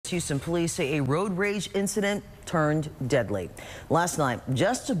Houston police say a road rage incident turned deadly. Last night,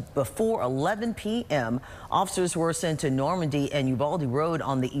 just before 11 p.m., officers were sent to Normandy and Uvalde Road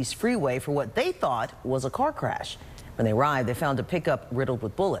on the East Freeway for what they thought was a car crash. When they arrived, they found a pickup riddled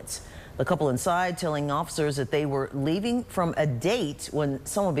with bullets. The couple inside telling officers that they were leaving from a date when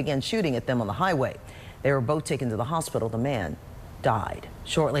someone began shooting at them on the highway. They were both taken to the hospital. The man died.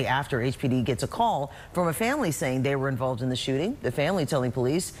 Shortly after, HPD gets a call from a family saying they were involved in the shooting. The family telling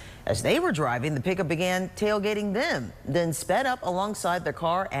police as they were driving, the pickup began tailgating them, then sped up alongside their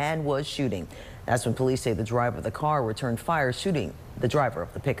car and was shooting. That's when police say the driver of the car returned fire, shooting the driver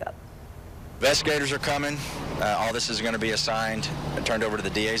of the pickup. Investigators are coming. All this is going to be assigned and turned over to the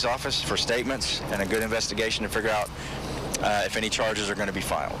DA's office for statements and a good investigation to figure out if any charges are going to be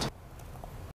filed.